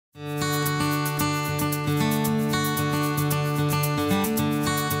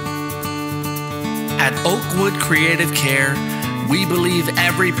At Oakwood Creative Care, we believe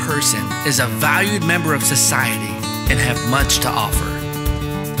every person is a valued member of society and have much to offer.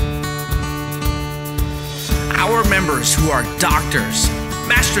 Our members who are doctors,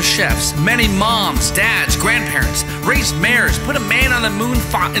 master chefs, many moms, dads, grandparents, raised mayors, put a man on the moon,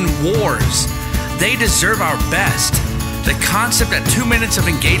 fought in wars. They deserve our best. The concept that 2 minutes of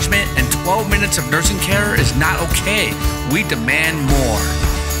engagement and 12 minutes of nursing care is not okay. We demand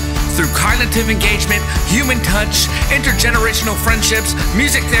more. Through cognitive engagement, human touch, intergenerational friendships,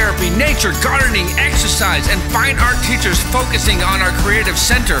 music therapy, nature, gardening, exercise, and fine art teachers focusing on our creative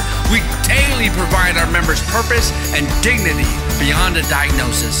center, we daily provide our members purpose and dignity beyond a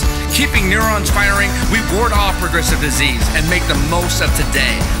diagnosis. Keeping neurons firing, we ward off progressive disease and make the most of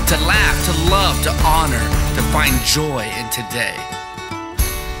today. To laugh, to love, to honor, to find joy in today.